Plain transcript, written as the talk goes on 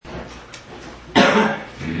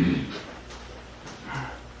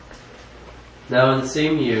Now in the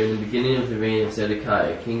same year, in the beginning of the reign of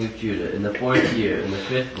Zedekiah, king of Judah, in the 4th year, in the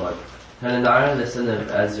 5th month, Hananiah the son of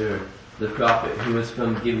Azur the prophet, who was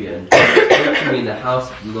from Gibeon, came to me in the house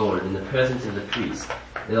of the Lord, in the presence of the priests,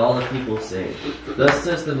 and all the people, saying, Thus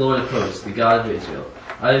says the Lord of hosts, the God of Israel,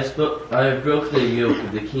 I have broken the yoke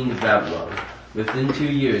of the king of Babylon. Within 2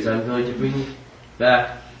 years I am going to bring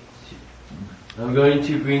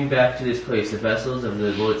back to this place the vessels of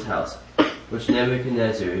the Lord's house, which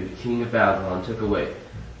Nebuchadnezzar, the king of Babylon, took away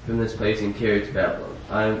from this place and carried to Babylon.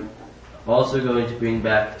 I am also going to bring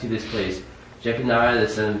back to this place Jeconiah the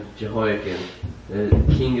son of Jehoiakim, the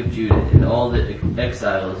king of Judah, and all the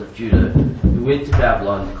exiles of Judah who went to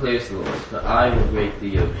Babylon, declares the Lord, but I will break the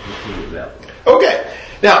yoke of the king of Babylon. Okay,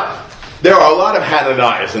 now, there are a lot of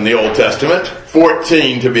Hananiahs in the Old Testament,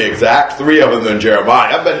 14 to be exact, 3 of them in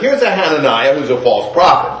Jeremiah, but here's a Hananiah who's a false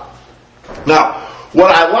prophet. Now,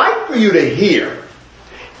 what I'd like for you to hear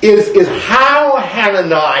is how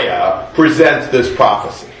Hananiah presents this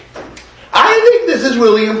prophecy. I think this is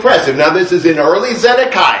really impressive. Now, this is in early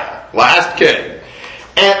Zedekiah, last king,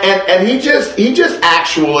 and he just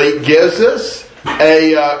actually gives us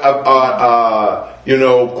a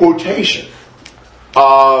quotation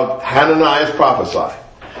of Hananiah's prophesying.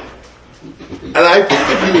 And I think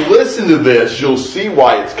if you listen to this, you'll see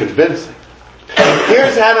why it's convincing.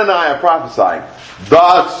 Here's Hananiah prophesying.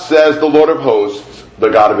 Thus says the Lord of hosts, the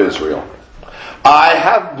God of Israel, I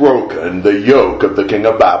have broken the yoke of the king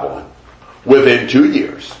of Babylon. Within 2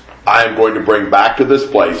 years, I am going to bring back to this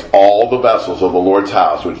place all the vessels of the Lord's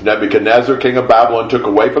house, which Nebuchadnezzar, king of Babylon, took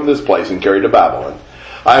away from this place and carried to Babylon.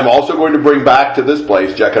 I am also going to bring back to this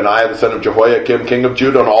place Jeconiah, the son of Jehoiakim, king of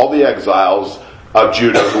Judah, and all the exiles of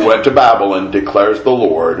Judah who went to Babylon, declares the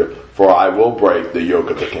Lord, for I will break the yoke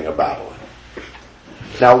of the king of Babylon.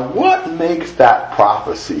 Now, what makes that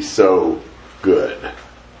prophecy so good?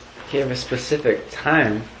 Give a specific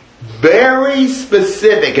time. Very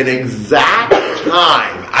specific, an exact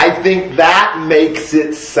time. I think that makes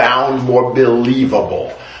it sound more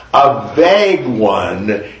believable. A vague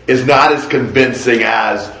one is not as convincing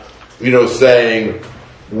as, saying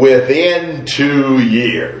within 2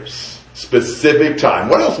 years. Specific time.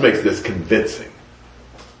 What else makes this convincing?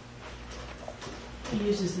 He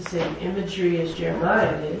uses the same imagery as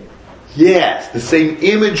Jeremiah did. Yes, the same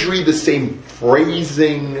imagery, the same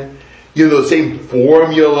phrasing, the same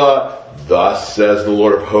formula. Thus says the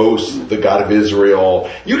Lord of hosts, the God of Israel.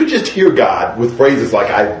 You can just hear God with phrases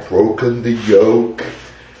like, I've broken the yoke,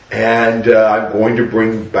 and I'm going to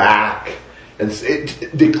bring back, and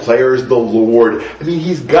it declares the Lord. I mean,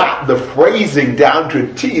 he's got the phrasing down to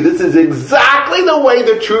a T. This is exactly the way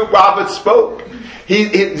the true prophet spoke. He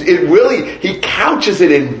couches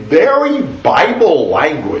it in very Bible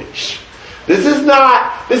language. This is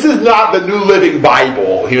not the New Living Bible,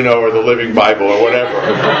 or the Living Bible or whatever,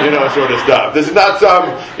 sort of stuff. This is not some,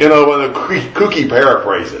 one of the kooky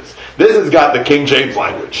paraphrases. This has got the King James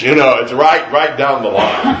language. It's right down the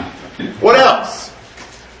line. What else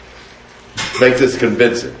makes this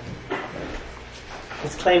convincing?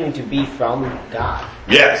 It's claiming to be from God.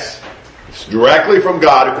 Yes. It's directly from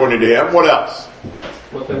God, according to him. What else?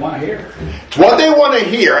 What they want to hear. It's what they want to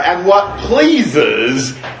hear, and what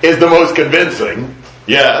pleases is the most convincing.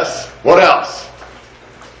 Yes. What else?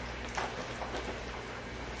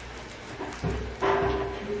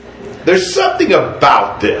 There's something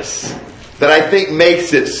about this that I think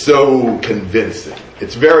makes it so convincing.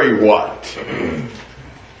 It's very what?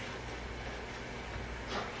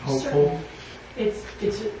 Hopeful.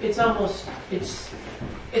 It's almost, it's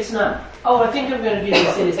not, I think I'm going to do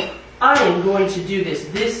this. It is, I am going to do this.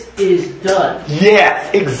 This is done. Yes,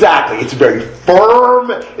 exactly. It's very firm.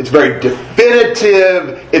 It's very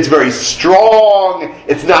definitive. It's very strong.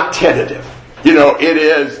 It's not tentative. It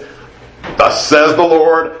is, thus says the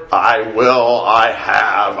Lord, I will, I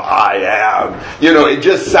have, I am. It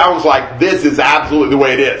just sounds like this is absolutely the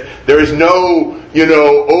way it is. There is no,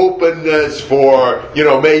 openness for,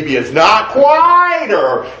 maybe it's not quite,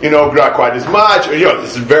 or, not quite as much, or,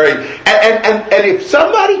 this is very, and if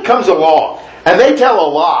somebody comes along and they tell a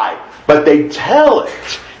lie, but they tell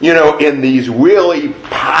it, in these really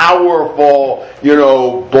powerful,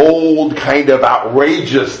 bold, kind of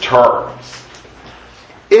outrageous terms,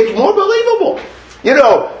 it's more believable.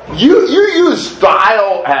 You use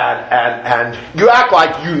style and you act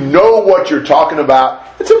like you know what you're talking about.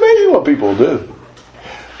 It's amazing what people do.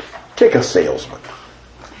 Take a salesman.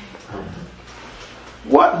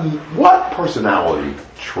 What personality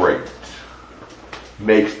trait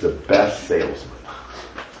makes the best salesman?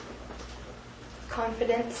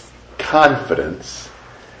 Confidence. Confidence.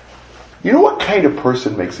 You know what kind of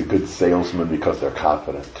person makes a good salesman because they're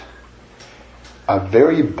confident? A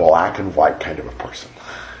very black and white kind of a person.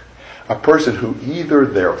 A person who either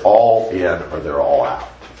they're all in or they're all out.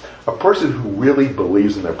 A person who really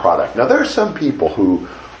believes in their product. Now, there are some people who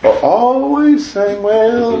are always saying,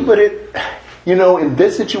 well, but in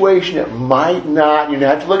this situation, it might not. You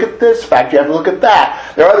have to look at this fact. You have to look at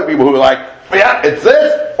that. There are other people who are like, yeah, it's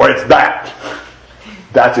this or it's that.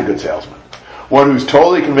 That's a good salesman. One who's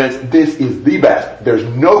totally convinced this is the best. There's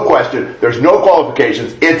no question. There's no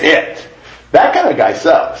qualifications. It's it. That kind of guy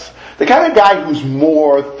sells. The kind of guy who's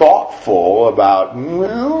more thoughtful about,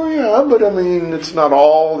 well, yeah, but it's not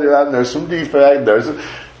all that, and there's some defect,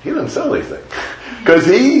 he doesn't sell anything. Because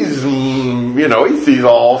he sees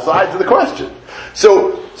all sides of the question.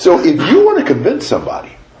 So if you want to convince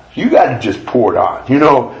somebody, you got to just pour it on. You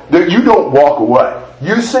don't walk away.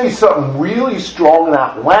 You say something really strong and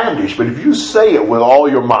outlandish, but if you say it with all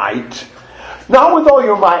your might, not with all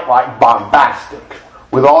your might like bombastic,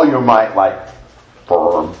 with all your might like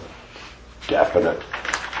firm, definite,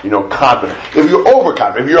 confident. If you're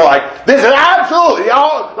overconfident, if you're like, this is absolutely,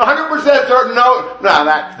 100% certain, no,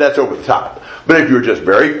 that's over the top. But if you're just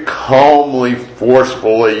very calmly,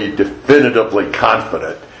 forcefully, definitively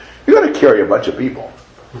confident, you're going to carry a bunch of people.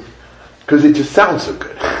 Because it just sounds so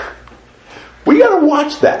good. We got to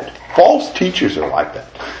watch that. False teachers are like that.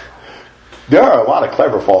 There are a lot of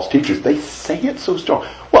clever false teachers. They say it so strong.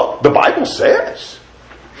 Well, the Bible says.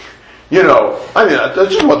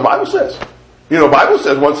 That's just what the Bible says. The Bible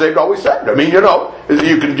says once saved, always saved. You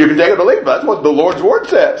can take it or leave it. That's what the Lord's Word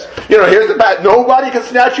says. Here's the fact. Nobody can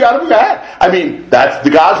snatch you out of God. That's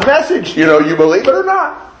the God's message. You believe it or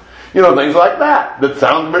not. Things like that. That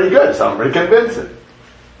sounds pretty good. Sounds pretty convincing.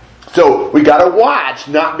 So, we gotta watch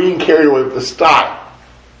not being carried away with the style.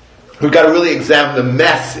 We've got to really examine the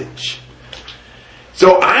message.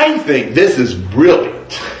 So I think this is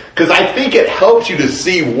brilliant. Because I think it helps you to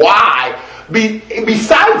see why,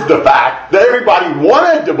 besides the fact that everybody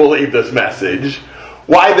wanted to believe this message,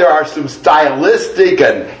 why there are some stylistic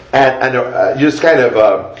and just kind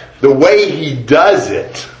of the way he does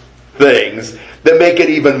it things that make it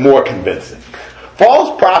even more convincing.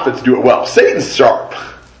 False prophets do it well. Satan's sharp.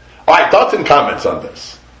 All right, thoughts and comments on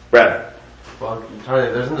this, Brad? Well, Charlie,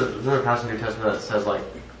 isn't there a passage in the New Testament that says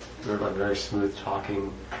they're very smooth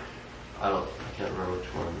talking? I can't remember which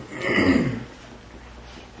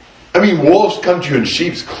one. Wolves come to you in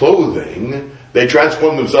sheep's clothing. They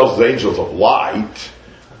transform themselves as angels of light.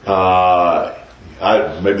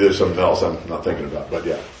 Maybe there's something else I'm not thinking about, but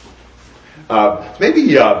yeah.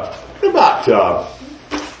 What about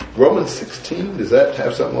Romans 16? Does that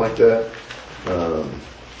have something like that?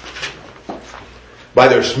 By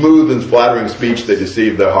their smooth and flattering speech, they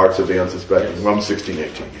deceive the hearts of the unsuspecting. Romans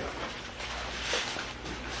 16:18. Yeah.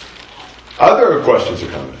 Other questions or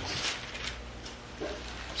comments?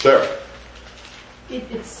 Sarah?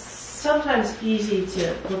 It's sometimes easy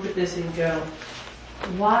to look at this and go,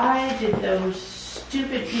 why did those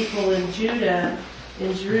stupid people in Judah,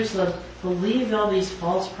 in Jerusalem, believe all these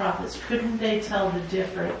false prophets? Couldn't they tell the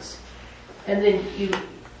difference? And then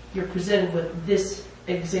you're presented with this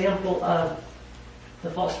example of the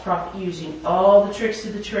false prophet using all the tricks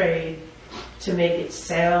of the trade to make it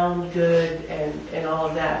sound good and all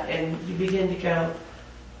of that. And you begin to go,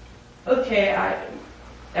 okay,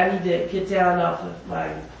 I need to get down off of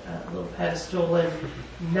my little pedestal and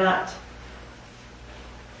not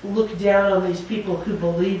look down on these people who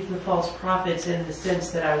believe the false prophets in the sense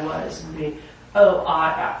that I was. And be,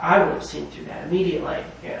 I would have seen through that immediately.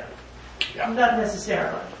 Yeah. Not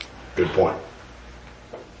necessarily. Good point.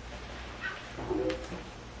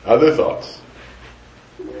 Other thoughts?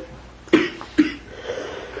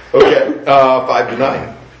 Okay, 5 to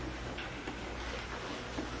 9.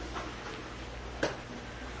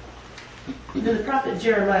 Then the prophet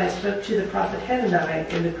Jeremiah spoke to the prophet Hananiah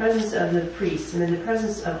in the presence of the priests and in the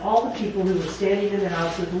presence of all the people who were standing in the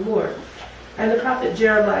house of the Lord. And the prophet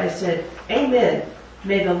Jeremiah said, Amen.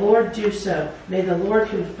 May the Lord do so. May the Lord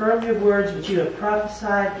confirm your words which you have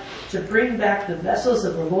prophesied to bring back the vessels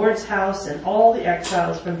of the Lord's house and all the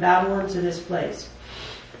exiles from Babylon to this place.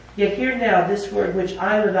 Yet hear now this word which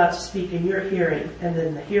I am about to speak in your hearing and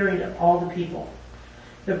in the hearing of all the people.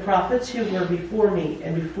 The prophets who were before me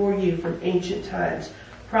and before you from ancient times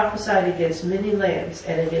prophesied against many lands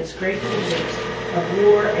and against great kingdoms of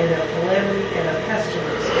war and of calamity and of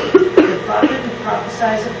pestilence. The prophet who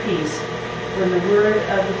prophesies of peace, when the word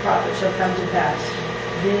of the prophet shall come to pass,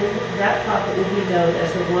 then that prophet will be known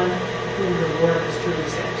as the one whom the Lord has truly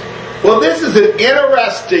sent. Well, this is an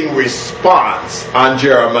interesting response on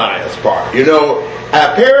Jeremiah's part. You know,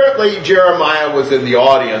 apparently Jeremiah was in the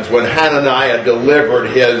audience when Hananiah delivered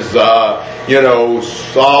his,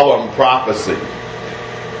 solemn prophecy.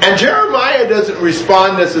 And Jeremiah doesn't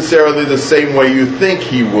respond necessarily the same way you think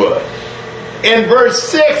he would. In verse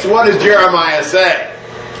 6, what does Jeremiah say?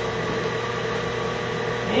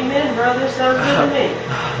 Amen, brother. Sounds good to me.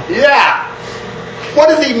 Yeah. What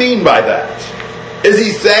does he mean by that? Is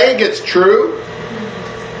he saying it's true?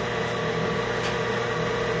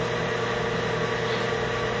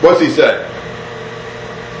 What's he saying?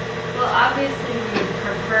 Well, obviously we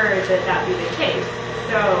prefer that be the case.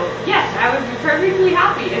 So, yes, I would be perfectly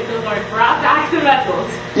happy if the Lord brought back the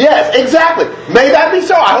vessels. Yes, exactly. May that be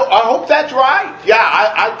so. I hope that's right. Yeah,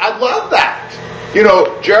 I'd love that. You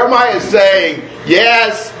know, Jeremiah is saying,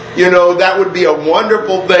 yes, that would be a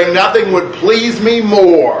wonderful thing. Nothing would please me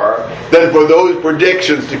more than for those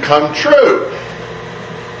predictions to come true.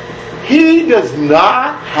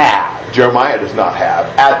 Jeremiah does not have,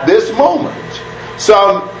 at this moment,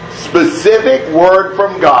 some specific word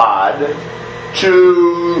from God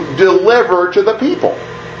to deliver to the people.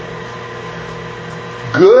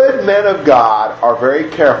 Good men of God are very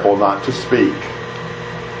careful not to speak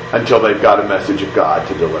until they've got a message of God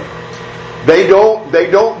to deliver. They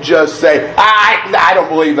don't just say, I don't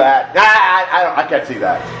believe that. I can't see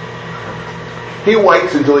that. He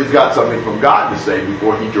waits until he's got something from God to say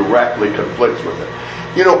before he directly conflicts with it.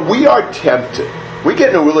 We are tempted. We get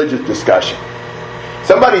in a religious discussion.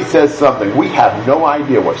 Somebody says something, we have no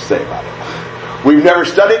idea what to say about it. We've never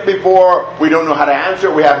studied before. We don't know how to answer.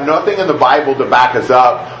 We have nothing in the Bible to back us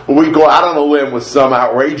up. But we go out on a limb with some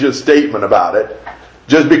outrageous statement about it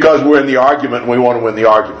just because we're in the argument and we want to win the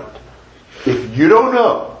argument. If you don't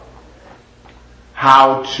know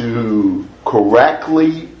how to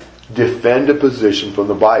correctly defend a position from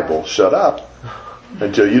the Bible, shut up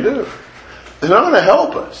until you do. It's not going to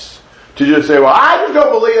help us to just say, well, I just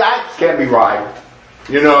don't believe that. This can't be right.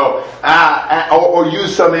 Or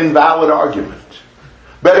use some invalid argument.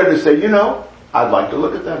 Better to say, I'd like to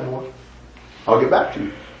look at that more. I'll get back to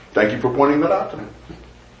you. Thank you for pointing that out to me.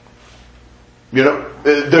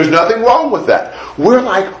 There's nothing wrong with that. We're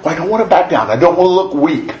like, I don't want to back down. I don't want to look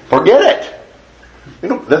weak. Forget it. It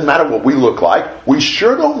doesn't matter what we look like. We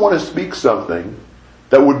sure don't want to speak something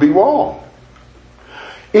that would be wrong.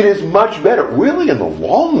 It is much better. Really, in the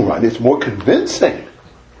long run, it's more convincing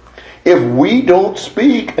if we don't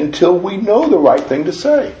speak until we know the right thing to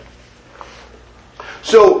say.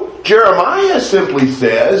 So Jeremiah simply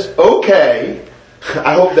says, okay,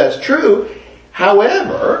 I hope that's true.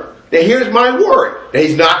 However, now here's my word.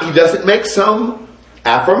 Now he doesn't make some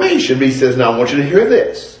affirmation, but he says, now I want you to hear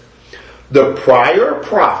this. The prior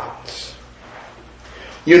prophets,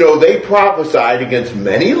 they prophesied against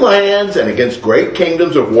many lands and against great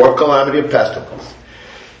kingdoms of war, calamity, and pestilence.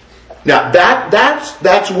 Now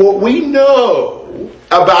that's what we know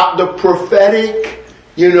about the prophetic,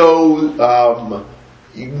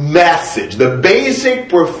 message, the basic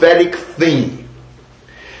prophetic theme.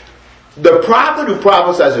 The prophet who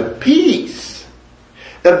prophesies of peace,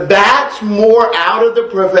 that's more out of the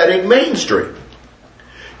prophetic mainstream.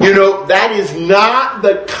 That is not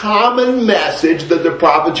the common message that the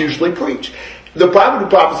prophets usually preach. The prophet who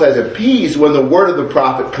prophesies of peace, when the word of the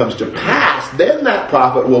prophet comes to pass, then that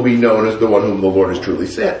prophet will be known as the one whom the Lord has truly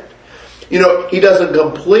sent. He doesn't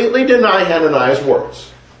completely deny Hananiah's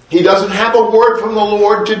words. He doesn't have a word from the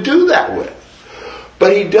Lord to do that with.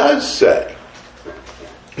 But he does say,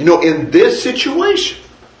 in this situation,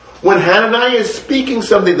 when Hananiah is speaking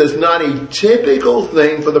something that's not a typical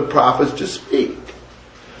thing for the prophets to speak,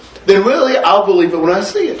 then really I'll believe it when I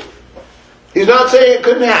see it. He's not saying it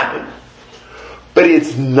couldn't happen, but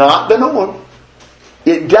it's not the norm.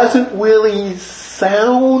 It doesn't really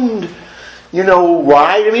sound,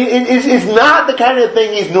 right. I mean, it's not the kind of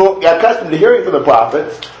thing he's accustomed to hearing from the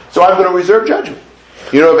prophets, so I'm going to reserve judgment.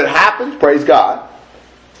 If it happens, praise God.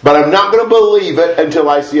 But I'm not going to believe it until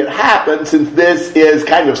I see it happen, since this is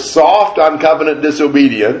kind of soft on covenant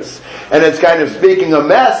disobedience, and it's kind of speaking a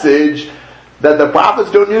message that the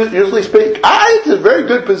prophets don't usually speak. It's a very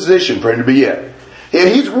good position for him to be in. And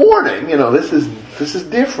he's warning, this is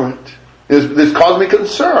different. This caused me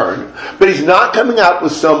concern. But he's not coming out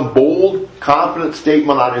with some bold, confident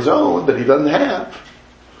statement on his own that he doesn't have.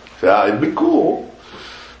 So it'd be cool.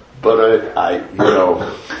 But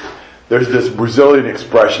there's this Brazilian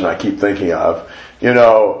expression I keep thinking of.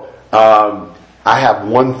 I have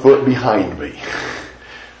one foot behind me.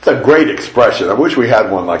 It's a great expression. I wish we had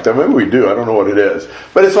one like that. Maybe we do. I don't know what it is.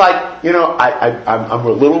 But it's like, I'm a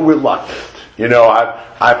little reluctant.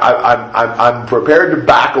 I'm prepared to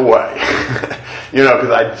back away.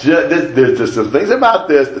 Because there's just some things about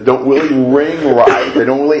this that don't really ring right. They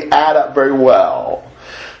don't really add up very well.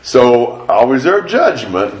 So I'll reserve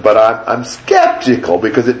judgment, but I'm skeptical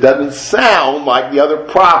because it doesn't sound like the other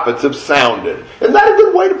prophets have sounded. Isn't that a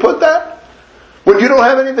good way to put that? When you don't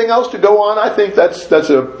have anything else to go on, I think that's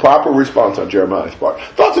a proper response on Jeremiah's part.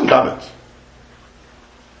 Thoughts and comments?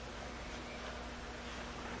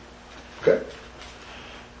 Okay.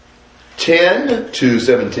 10 to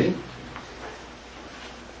 17.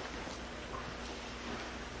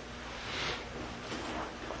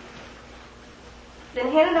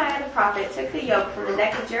 Then Hananiah the prophet took the yoke from the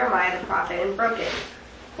neck of Jeremiah the prophet and broke it.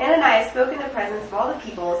 Hananiah spoke in the presence of all the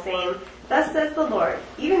people, saying, Thus says the Lord,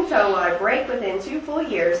 even so will I break within 2 full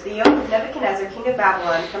years the yoke of Nebuchadnezzar king of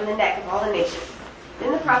Babylon from the neck of all the nations.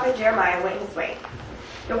 Then the prophet Jeremiah went his way.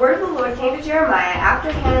 The word of the Lord came to Jeremiah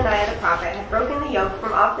after Hananiah the prophet had broken the yoke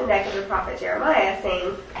from off the neck of the prophet Jeremiah,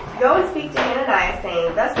 saying, Go and speak to Hananiah,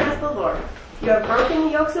 saying, Thus says the Lord, You have broken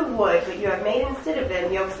the yokes of wood, but you have made instead of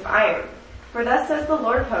them yokes of iron. For thus says the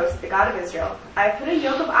Lord of hosts, the God of Israel, I have put a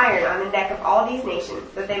yoke of iron on the neck of all these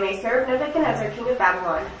nations, that they may serve Nebuchadnezzar king of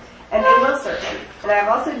Babylon, and they will serve him. And I have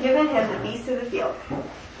also given him the beasts of the field.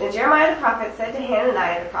 Then Jeremiah the prophet said to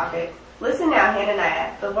Hananiah the prophet, Listen now,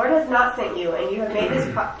 Hananiah, the Lord has not sent you, and you have made this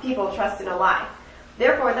people trust in a lie.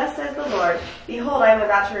 Therefore thus says the Lord, Behold, I am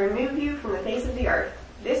about to remove you from the face of the earth.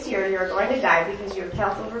 This year you are going to die because you have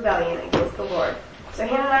counseled rebellion against the Lord. So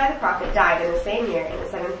Hananiah the prophet died in the same year, in the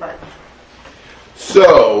 7th month.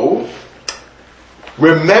 So,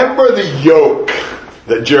 remember the yoke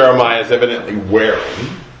that Jeremiah is evidently wearing.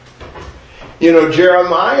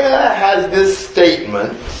 Jeremiah has this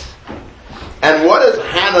statement, and what does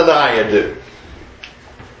Hananiah do?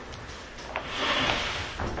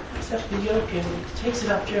 Picks up the yoke and takes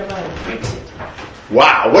it off Jeremiah and breaks it.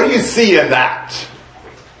 Wow, what do you see in that?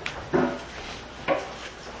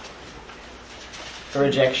 A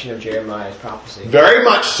rejection of Jeremiah's prophecy. Very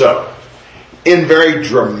much so. In very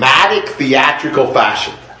dramatic, theatrical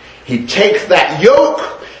fashion. He takes that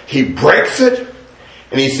yoke, he breaks it,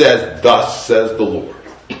 and he says, Thus says the Lord,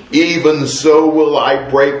 even so will I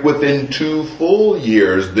break within 2 full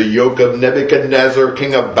years the yoke of Nebuchadnezzar,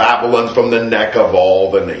 king of Babylon, from the neck of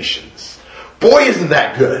all the nations. Boy, isn't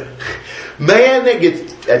that good. Man, that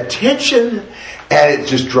gets attention, and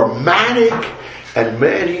it's just dramatic, and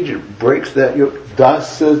man, he just breaks that yoke.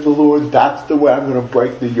 Thus says the Lord, that's the way I'm going to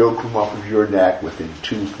break the yoke from off of your neck within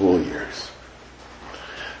 2 full years.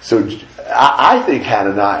 So I think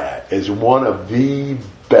Hananiah is one of the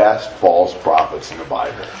best false prophets in the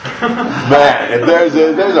Bible. Man, if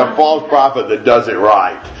there's a false prophet that does it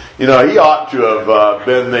right, he ought to have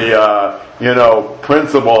been the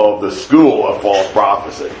principal of the school of false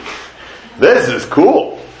prophecy. This is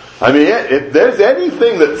cool. I mean, if there's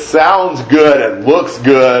anything that sounds good and looks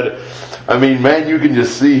good, I mean, man, you can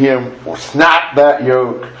just see him snap that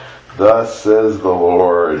yoke. Thus says the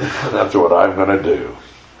Lord. That's what I'm going to do.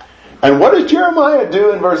 And what does Jeremiah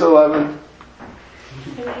do in verse 11?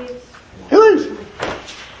 He leaves.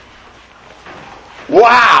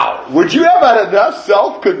 Wow! Would you have had enough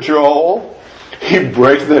self-control? He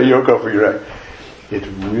breaks the yoke off of your neck. It's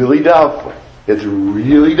really doubtful. It's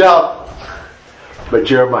really doubtful. But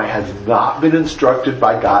Jeremiah has not been instructed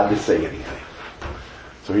by God to say anything.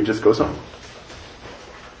 So he just goes on.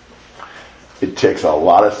 It takes a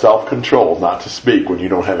lot of self-control not to speak when you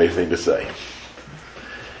don't have anything to say.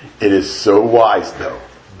 It is so wise, though.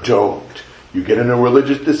 Don't. You get in a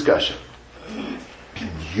religious discussion.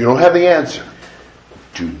 You don't have the answer.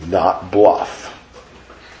 Do not bluff.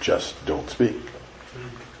 Just don't speak.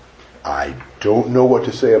 I don't know what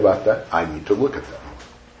to say about that. I need to look at that.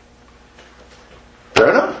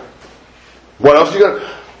 Fair enough. What else are you going to...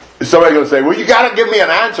 Is somebody going to say, well, you got to give me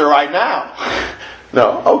an answer right now?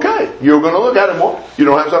 No, okay. You're going to look at it more. You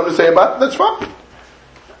don't have something to say about it? That's fine.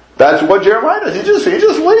 That's what Jeremiah does. He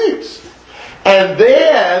just leaves. And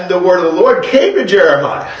then the word of the Lord came to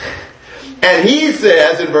Jeremiah. And he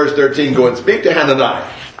says in verse 13, Go and speak to Hananiah.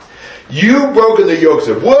 You've broken the yokes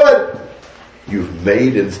of wood. You've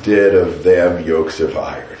made instead of them yokes of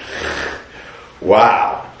iron.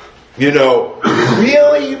 Wow.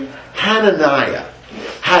 Really, Hananiah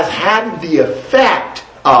has had the effect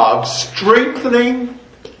of strengthening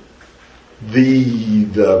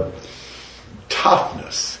the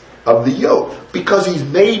toughness of the yoke, because he's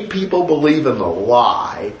made people believe in the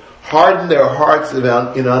lie, hardened their hearts in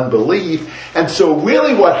unbelief, and so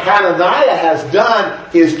really what Hananiah has done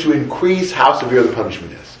is to increase how severe the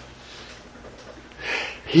punishment is.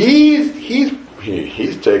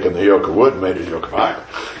 He's taken the yoke of wood and made it a yoke of iron.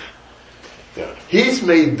 Yeah. He's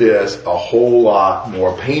made this a whole lot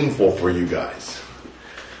more painful for you guys.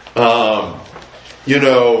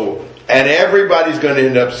 And everybody's going to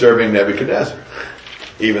end up serving Nebuchadnezzar,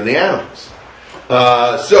 even the animals.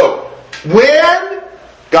 So when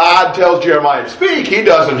God tells Jeremiah to speak, he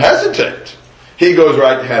doesn't hesitate. He goes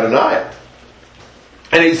right to Hananiah.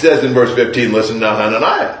 And he says in verse 15, listen now,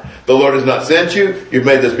 Hananiah, the Lord has not sent you. You've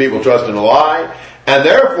made this people trust in a lie. And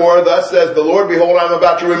therefore, thus says the Lord, behold, I'm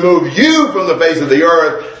about to remove you from the face of the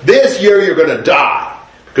earth. This year you're going to die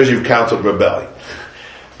because you've counseled rebellion.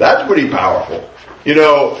 That's pretty powerful.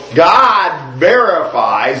 God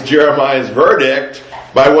verifies Jeremiah's verdict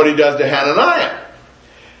by what he does to Hananiah.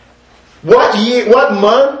 What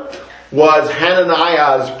month was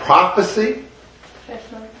Hananiah's prophecy?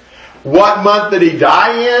 What month did he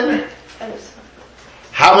die in?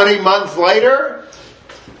 How many months later?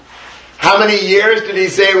 How many years did he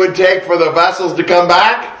say it would take for the vessels to come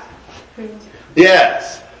back?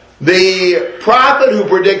 Yes. The prophet who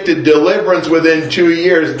predicted deliverance within 2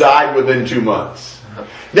 years died within 2 months.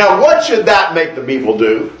 Now, what should that make the people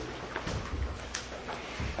do?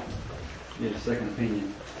 Get a second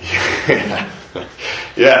opinion.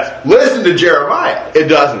 Yes. Listen to Jeremiah. It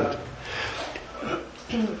doesn't.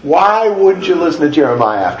 Why wouldn't you listen to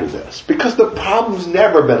Jeremiah after this? Because the problem's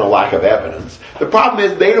never been a lack of evidence. The problem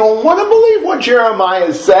is they don't want to believe what Jeremiah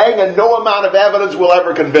is saying, and no amount of evidence will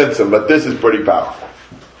ever convince them. But this is pretty powerful.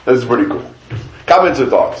 This is pretty cool. Comments or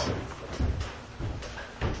thoughts?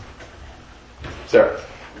 Sarah?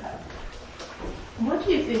 What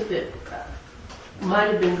do you think that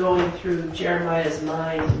might have been going through Jeremiah's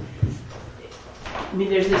mind? I mean,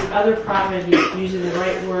 there's this other prophet, he's using the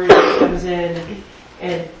right word, he comes in,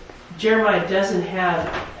 and Jeremiah doesn't have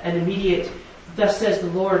an immediate, thus says the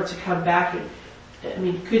Lord, to come back.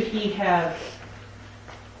 Could he have,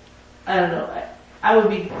 I don't know, I would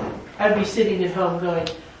be sitting at home going,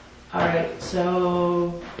 alright,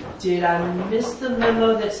 so did I miss the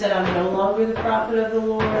memo that said I'm no longer the prophet of the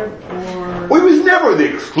Lord? Or Well, he was never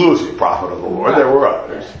the exclusive prophet of the Lord. Right. There were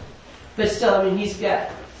others. But still, he's got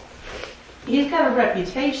a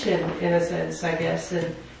reputation, in a sense, I guess, and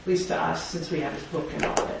at least to us, since we have his book and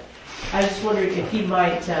all that. I just wondered if he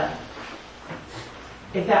might,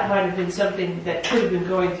 if that might have been something that could have been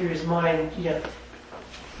going through his mind,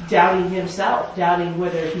 doubting himself, doubting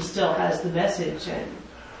whether he still has the message. And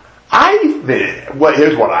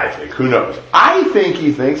here's what I think. Who knows? I think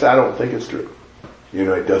he thinks, I don't think it's true.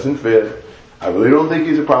 It doesn't fit. I really don't think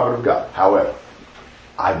he's a prophet of God. However,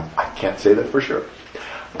 I can't say that for sure.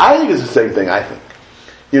 I think it's the same thing I think.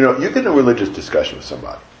 You get in a religious discussion with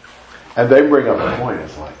somebody, and they bring up a point,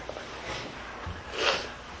 it's like,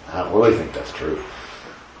 I don't really think that's true.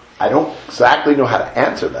 I don't exactly know how to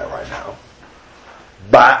answer that right now.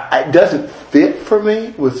 But it doesn't fit for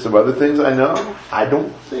me with some other things I know. I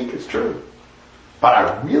don't think it's true. But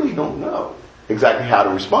I really don't know exactly how to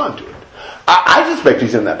respond to it. I suspect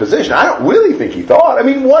he's in that position. I don't really think he thought.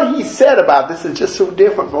 What he said about this is just so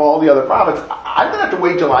different from all the other prophets. I'm going to have to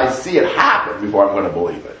wait till I see it happen before I'm going to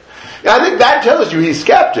believe it. I think that tells you he's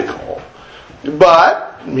skeptical.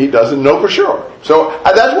 But he doesn't know for sure. So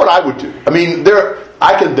that's what I would do.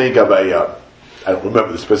 I can think of I don't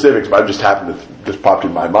remember the specifics, but I just popped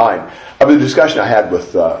in my mind of the discussion I had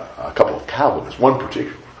with a couple of Calvinists, one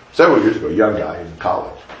particular, several years ago, a young guy in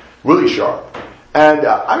college, really sharp. And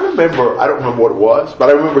I don't remember what it was, but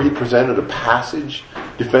I remember he presented a passage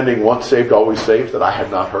defending once saved, always saved that I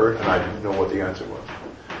had not heard, and I didn't know what the answer was.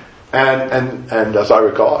 And as I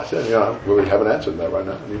recall, I said, I really haven't answered that right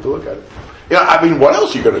now. I need to look at it. What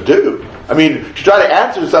else are you going to do? To try to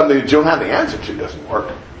answer something that you don't have the answer to doesn't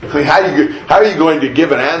work. How are you going to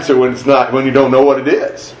give an answer when you don't know what it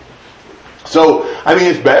is? So,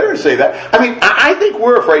 it's better to say that. I think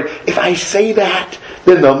we're afraid, if I say that,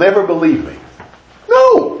 then they'll never believe me.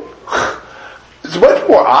 No. It's much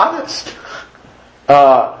more honest.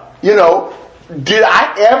 Did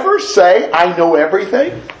I ever say I know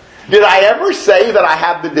everything? Did I ever say that I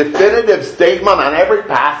have the definitive statement on every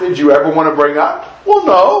passage you ever want to bring up? Well,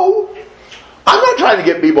 no. I'm not trying to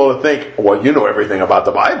get people to think, well, you know everything about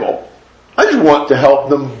the Bible. I just want to help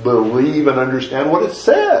them believe and understand what it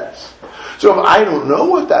says. So if I don't know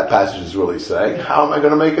what that passage is really saying, how am I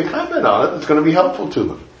going to make a comment on it that's going to be helpful to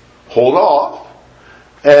them? Hold off.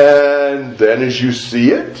 And then as you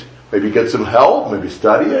see it, maybe get some help, maybe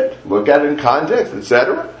study it, look at it in context,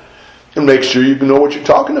 etc. And make sure you know what you're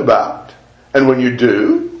talking about. And when you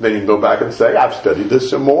do, then you can go back and say, I've studied this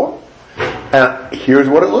some more. And here's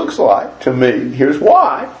what it looks like to me. Here's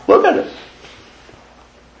why. Look at it.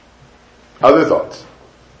 Other thoughts?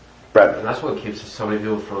 Brad. And that's what keeps so many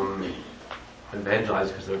people from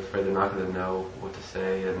evangelizing, because they're afraid they're not going to know what to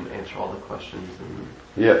say and answer all the questions.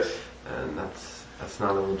 Yes. And that's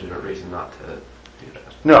not a legitimate reason not to do that.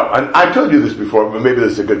 No, and I've told you this before, but maybe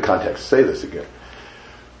this is a good context to say this again.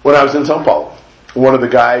 When I was in São Paulo, one of the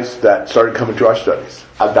guys that started coming to our studies,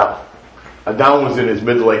 Adão was in his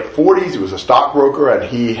mid-to-late 40s. He was a stockbroker, and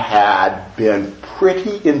he had been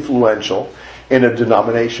pretty influential in a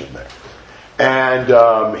denomination there.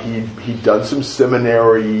 And he'd done some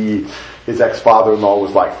seminary. His ex-father-in-law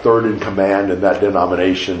was like third in command in that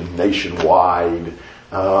denomination nationwide.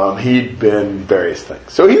 He'd been various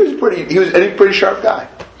things. So he was a pretty sharp guy.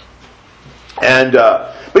 And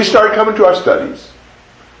but he started coming to our studies.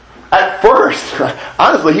 At first,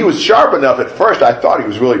 honestly, he was sharp enough at first. I thought he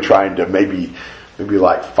was really trying to maybe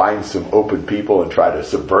like find some open people and try to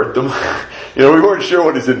subvert them. We weren't sure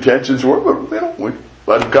what his intentions were, but we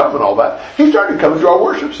let him come and all that. He started coming to our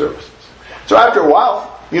worship services. So after a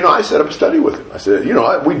while, I set up a study with him. I said,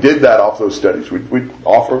 we did that off those studies. We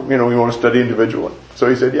offer, we want to study individually. So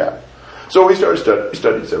he said, yeah. So we started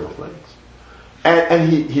studying several things. And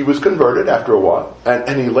he was converted after a while.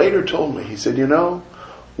 And he later told me, he said,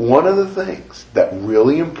 one of the things that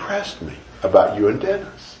really impressed me about you and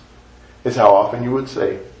Dennis is how often you would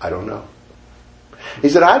say, I don't know. He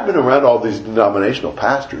said, I've been around all these denominational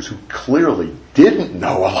pastors who clearly didn't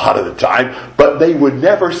know a lot of the time, but they would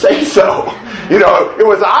never say so. It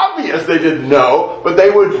was obvious they didn't know, but they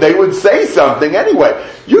would say something anyway.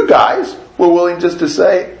 You guys were willing just to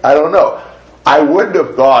say, I don't know. I wouldn't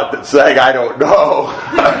have thought that saying I don't know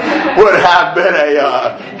would have been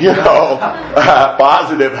a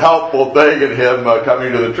positive, helpful thing in him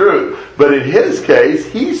coming to the truth. But in his case,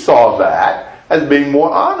 he saw that as being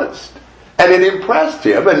more honest. And it impressed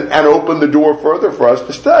him and opened the door further for us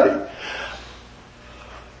to study.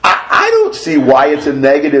 I don't see why it's a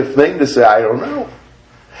negative thing to say, I don't know.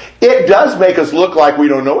 It does make us look like we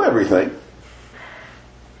don't know everything.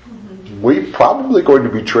 We're probably going to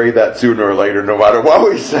betray that sooner or later, no matter what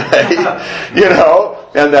we say,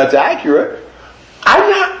 and that's accurate.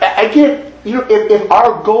 If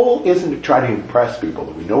our goal isn't to try to impress people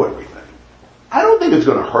that we know everything, I don't think it's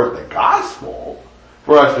going to hurt the gospel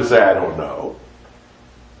for us to say, I don't know.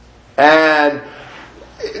 And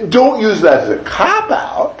don't use that as a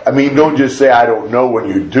cop-out. Don't just say, I don't know when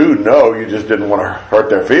you do know, you just didn't want to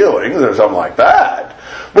hurt their feelings or something like that.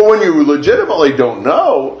 But when you legitimately don't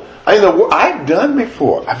know, I've done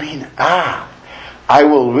before. I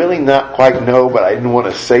will really not quite know, but I didn't want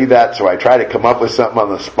to say that, so I try to come up with something on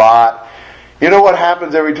the spot. You know what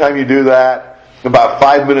happens every time you do that? About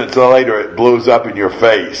 5 minutes later, it blows up in your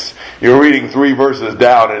face. You're reading 3 verses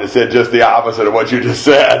down, and it said just the opposite of what you just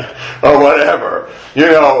said, or whatever.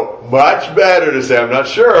 Much better to say, I'm not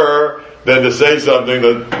sure, than to say something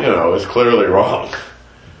that, is clearly wrong.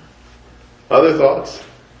 Other thoughts?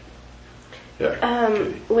 Yeah.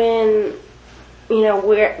 When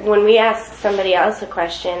we ask somebody else a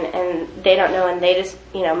question and they don't know and they just,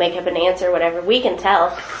 make up an answer or whatever, we can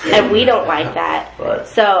tell, and we don't like that. Right.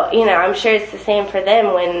 So, I'm sure it's the same for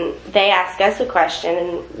them when they ask us a question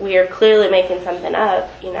and we are clearly making something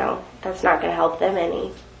up, that's not going to help them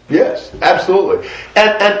any. Yes, absolutely.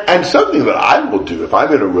 And something that I will do if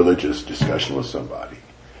I'm in a religious discussion with somebody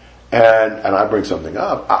and I bring something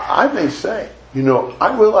up, I may say,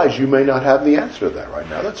 I realize you may not have the answer to that right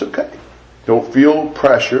now. That's okay. Don't feel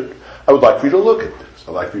pressured. I would like for you to look at this.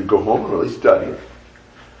 I'd like for you to go home and really study it.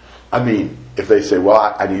 If they say,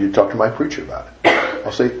 well, I need to talk to my preacher about it,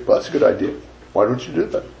 I'll say, well, that's a good idea. Why don't you do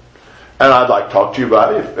that? And I'd like to talk to you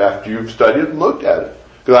about it after you've studied and looked at it.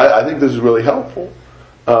 Because I think this is really helpful.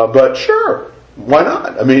 But sure, why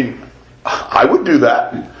not? I would do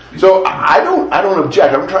that. So I don't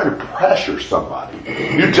object. I'm trying to pressure somebody.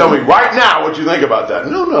 You tell me right now what you think about that.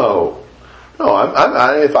 No.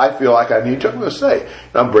 If I feel like I need to, I'm going to say,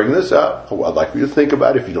 I'm bringing this up. I'd like for you to think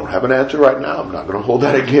about it. If you don't have an answer right now, I'm not going to hold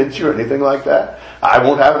that against you or anything like that. I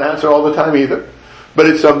won't have an answer all the time either. But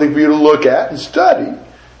it's something for you to look at and study,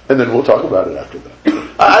 and then we'll talk about it after that.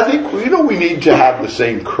 I think, we need to have the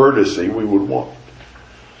same courtesy we would want.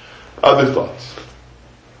 Other thoughts?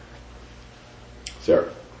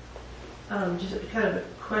 Sarah? Just kind of a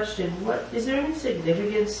question. Is there any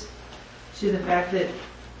significance to the fact that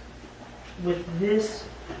with this,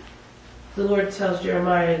 the Lord tells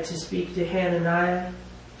Jeremiah to speak to Hananiah,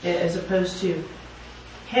 as opposed to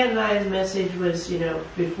Hananiah's message was,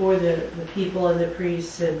 before the people and the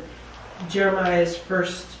priests, and Jeremiah's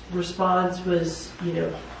first response was,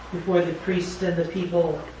 before the priests and the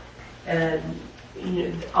people, and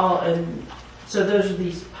and so those are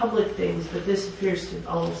these public things, but this appears to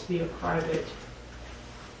almost be a private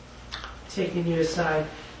taken you aside,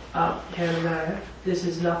 Hananiah, this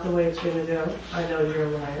is not the way it's going to go. I know you're a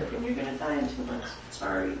liar, and you're going to die in 2 months.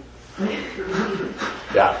 Sorry.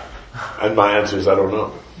 Yeah. And my answer is I don't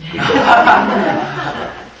know.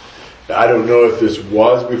 I don't know if this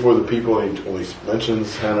was before the people, and he only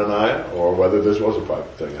mentions Hananiah, or whether this was a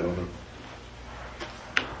private thing. I don't know.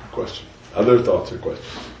 Question. Other thoughts or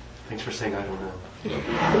questions? Thanks for saying I don't know.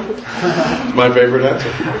 It's my favorite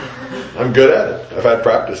answer. I'm good at it. I've had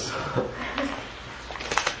practice.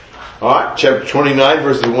 All right, chapter 29,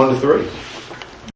 verses 1 to 3.